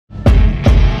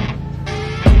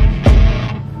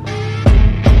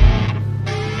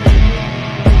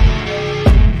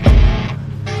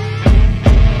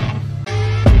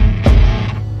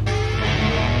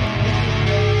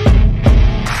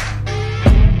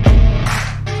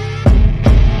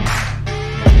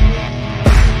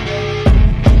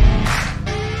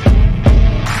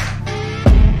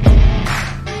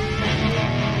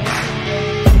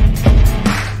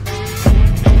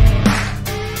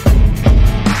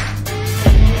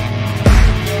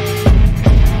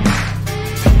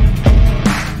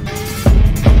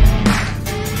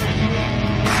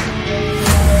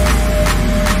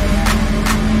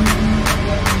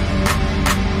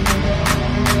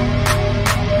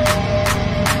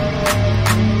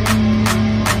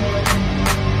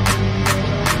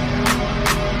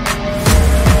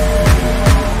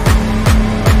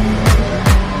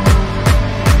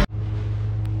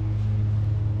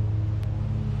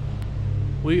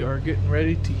we are getting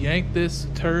ready to yank this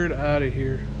turd out of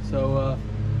here. So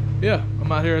yeah,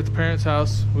 I'm out here at the parents'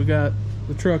 house. We got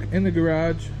the truck in the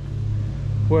garage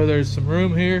where there's some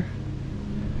room here.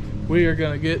 We are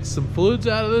gonna get some fluids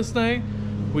out of this thing.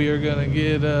 We are gonna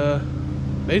get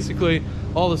basically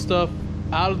all the stuff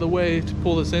out of the way to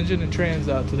pull this engine and trans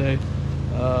out today.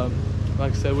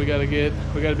 Like I said, we gotta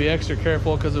be extra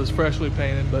careful because it was freshly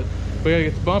painted, but we gotta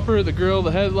get the bumper, the grille,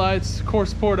 the headlights, core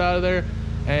support out of there,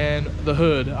 and the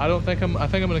hood. I think I'm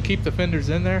gonna keep the fenders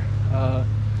in there,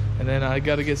 and then I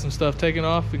gotta get some stuff taken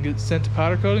off and get sent to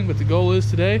powder coating. But the goal is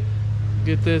today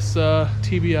get this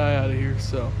TBI out of here.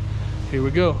 So here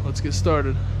we go. Let's get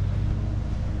started.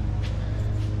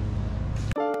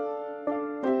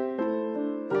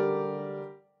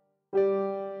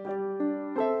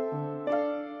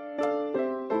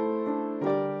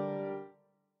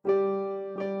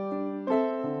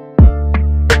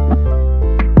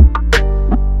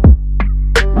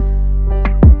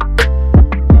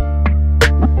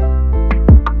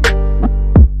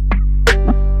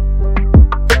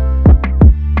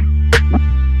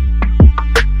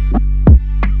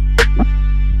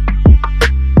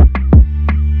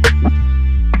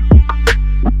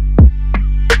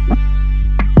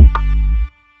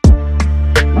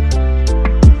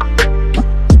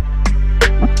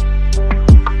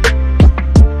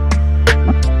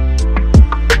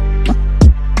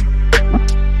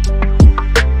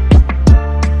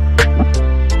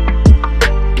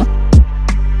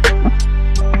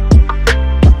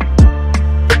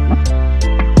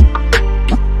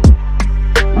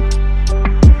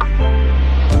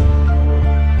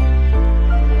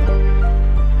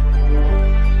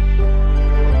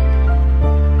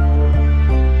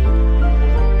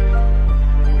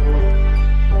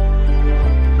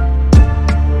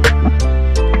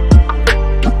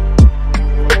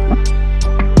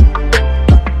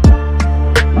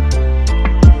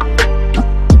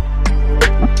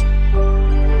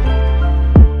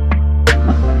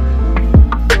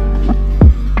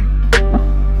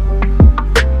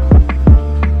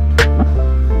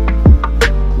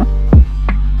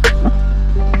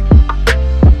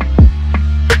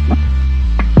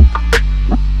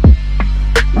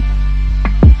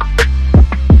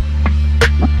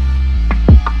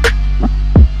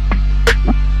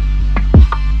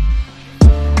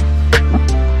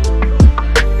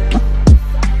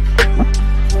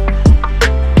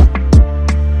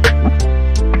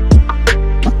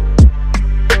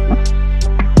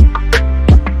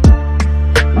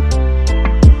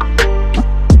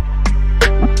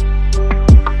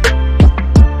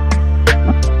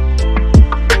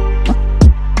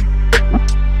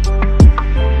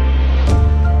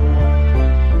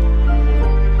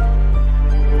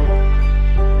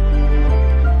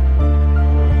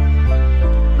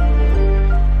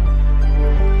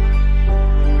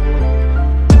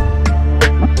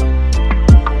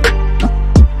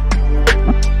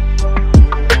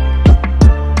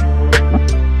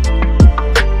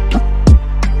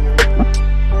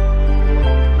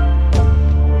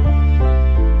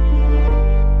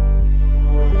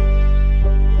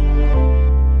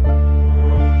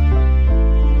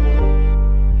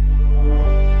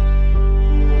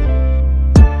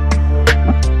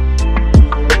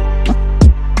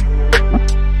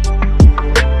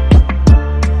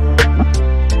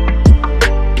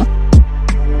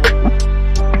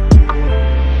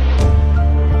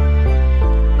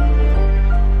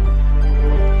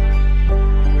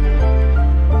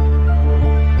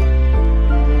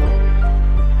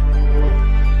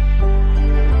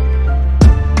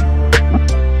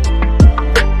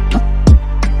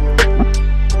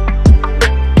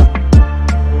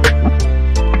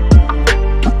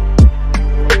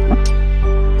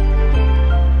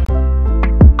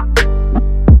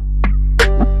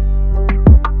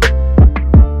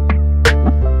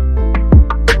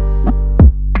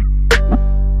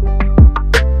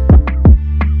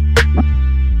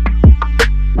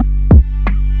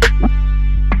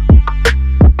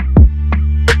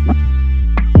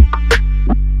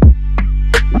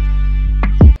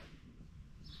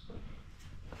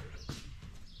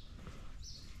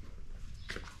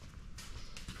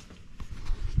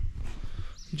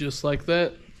 Just like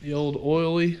that, the old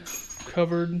oily,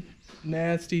 covered,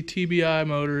 nasty TBI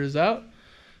motor is out.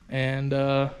 And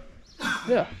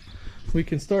yeah, we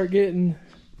can start getting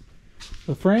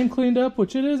the frame cleaned up,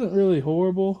 which it isn't really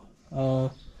horrible.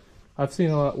 I've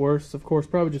seen a lot worse. Of course,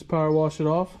 probably just power wash it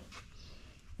off.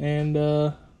 And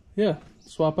yeah,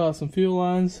 swap out some fuel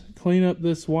lines, clean up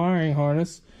this wiring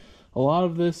harness. A lot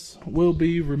of this will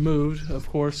be removed, of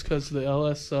course, because the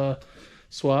LS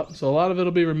swap. So a lot of it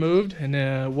will be removed,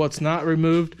 and what's not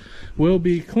removed will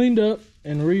be cleaned up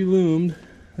and re-loomed,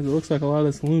 because it looks like a lot of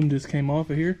this loom just came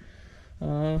off of here.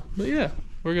 But yeah,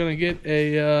 we're gonna get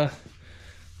a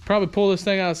probably pull this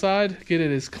thing outside, get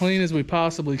it as clean as we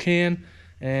possibly can,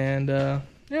 and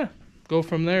yeah, go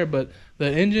from there. But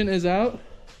the engine is out.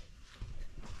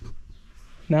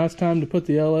 Now it's time to put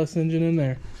the LS engine in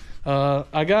there.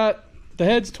 I got the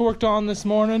heads torqued on this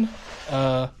morning.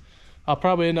 I'll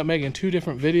probably end up making 2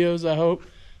 different videos, I hope.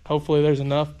 Hopefully there's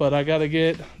enough, but I gotta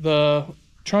get the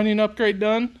trunnion upgrade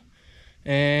done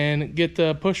and get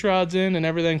the push rods in and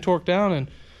everything torqued down,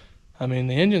 and I mean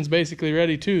the engine's basically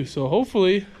ready too, so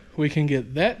hopefully we can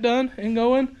get that done and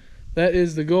going. That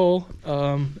is the goal.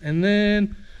 And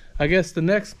then I guess the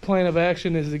next plan of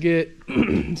action is to get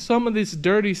some of this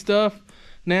dirty stuff,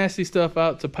 nasty stuff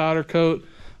out to powder coat.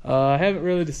 I haven't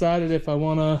really decided if I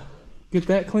want to get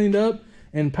that cleaned up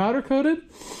and powder coated.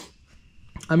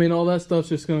 I mean, all that stuff's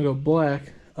just gonna go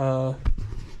black.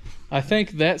 I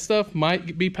think that stuff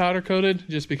might be powder coated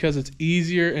just because it's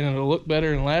easier and it'll look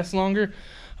better and last longer.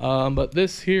 But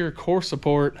this here core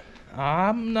support,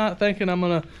 I'm not thinking I'm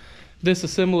gonna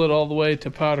disassemble it all the way to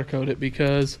powder coat it,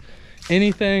 because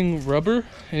anything rubber,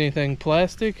 anything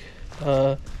plastic,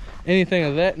 anything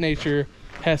of that nature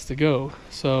has to go.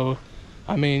 So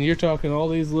I mean, you're talking all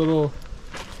these little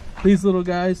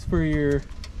guys for your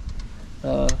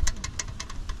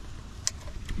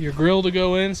grill to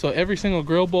go in. So every single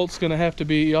grill bolt's gonna have to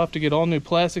be, you'll have to get all new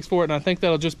plastics for it, and I think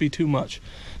that'll just be too much.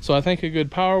 So I think a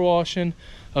good power washing,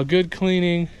 a good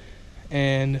cleaning,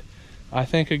 and I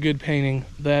think a good painting,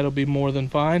 that'll be more than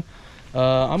fine.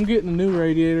 I'm getting a new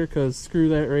radiator, because screw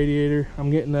that radiator.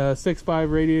 I'm getting a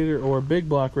 6.5 radiator or a big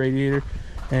block radiator,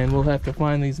 and we'll have to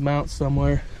find these mounts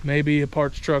somewhere, maybe a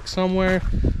parts truck somewhere,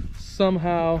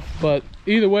 somehow. But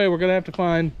either way, we're gonna have to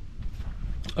find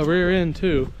a rear end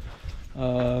too,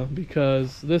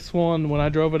 because this one, when I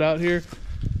drove it out here,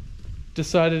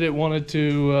 decided it wanted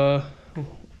to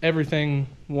everything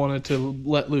wanted to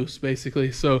let loose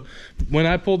basically. So when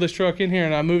I pulled this truck in here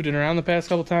and I moved it around the past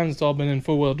couple times, it's all been in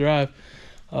 4-wheel drive.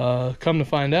 Come to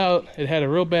find out, it had a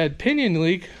real bad pinion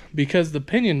leak because the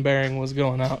pinion bearing was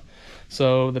going out.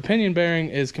 So the pinion bearing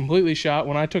is completely shot.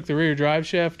 When I took the rear drive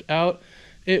shaft out,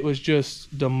 it was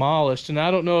just demolished. And I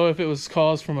don't know if it was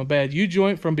caused from a bad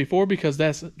U-joint from before, because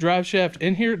that drive shaft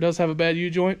in here does have a bad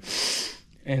U-joint.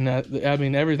 And I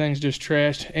mean, everything's just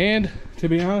trashed. And to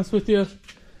be honest with you,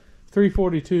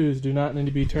 342s do not need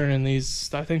to be turning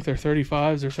these. I think they're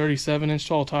 35s or 37-inch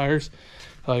tall tires.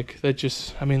 Like, that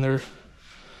just, I mean, they're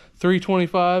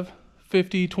 325,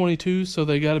 50, 22s, so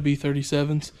they got to be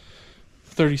 37s,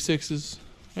 36s,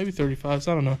 maybe 35s,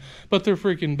 I don't know. But they're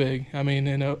freaking big. I mean,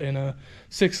 in a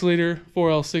 6-liter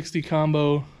 4L60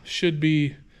 combo should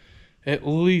be at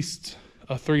least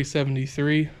a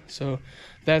 373. So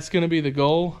that's going to be the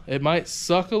goal. It might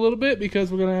suck a little bit because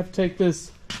we're going to have to take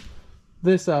this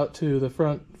out too, the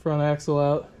front axle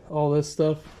out, all this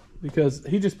stuff, because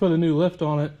he just put a new lift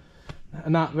on it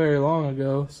not very long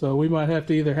ago. So we might have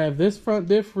to either have this front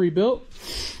diff rebuilt,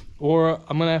 or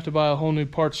I'm gonna have to buy a whole new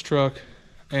parts truck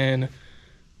and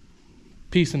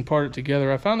piece and part it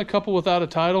together. I found a couple without a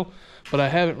title, but I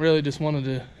haven't really just wanted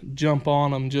to jump on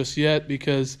them just yet,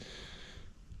 because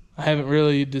I haven't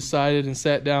really decided and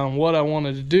sat down what I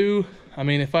wanted to do. I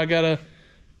mean, if I gotta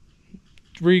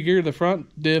re-gear the front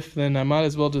diff, then I might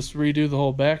as well just redo the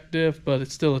whole back diff, but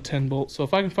it's still a 10 bolt. So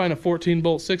if I can find a 14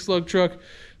 bolt 6-lug truck,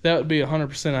 that would be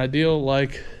 100% ideal,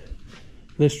 like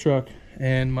this truck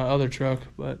and my other truck,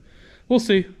 but we'll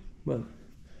see. But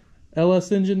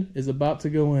LS engine is about to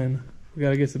go in. We got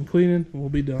to get some cleaning and we'll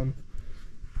be done.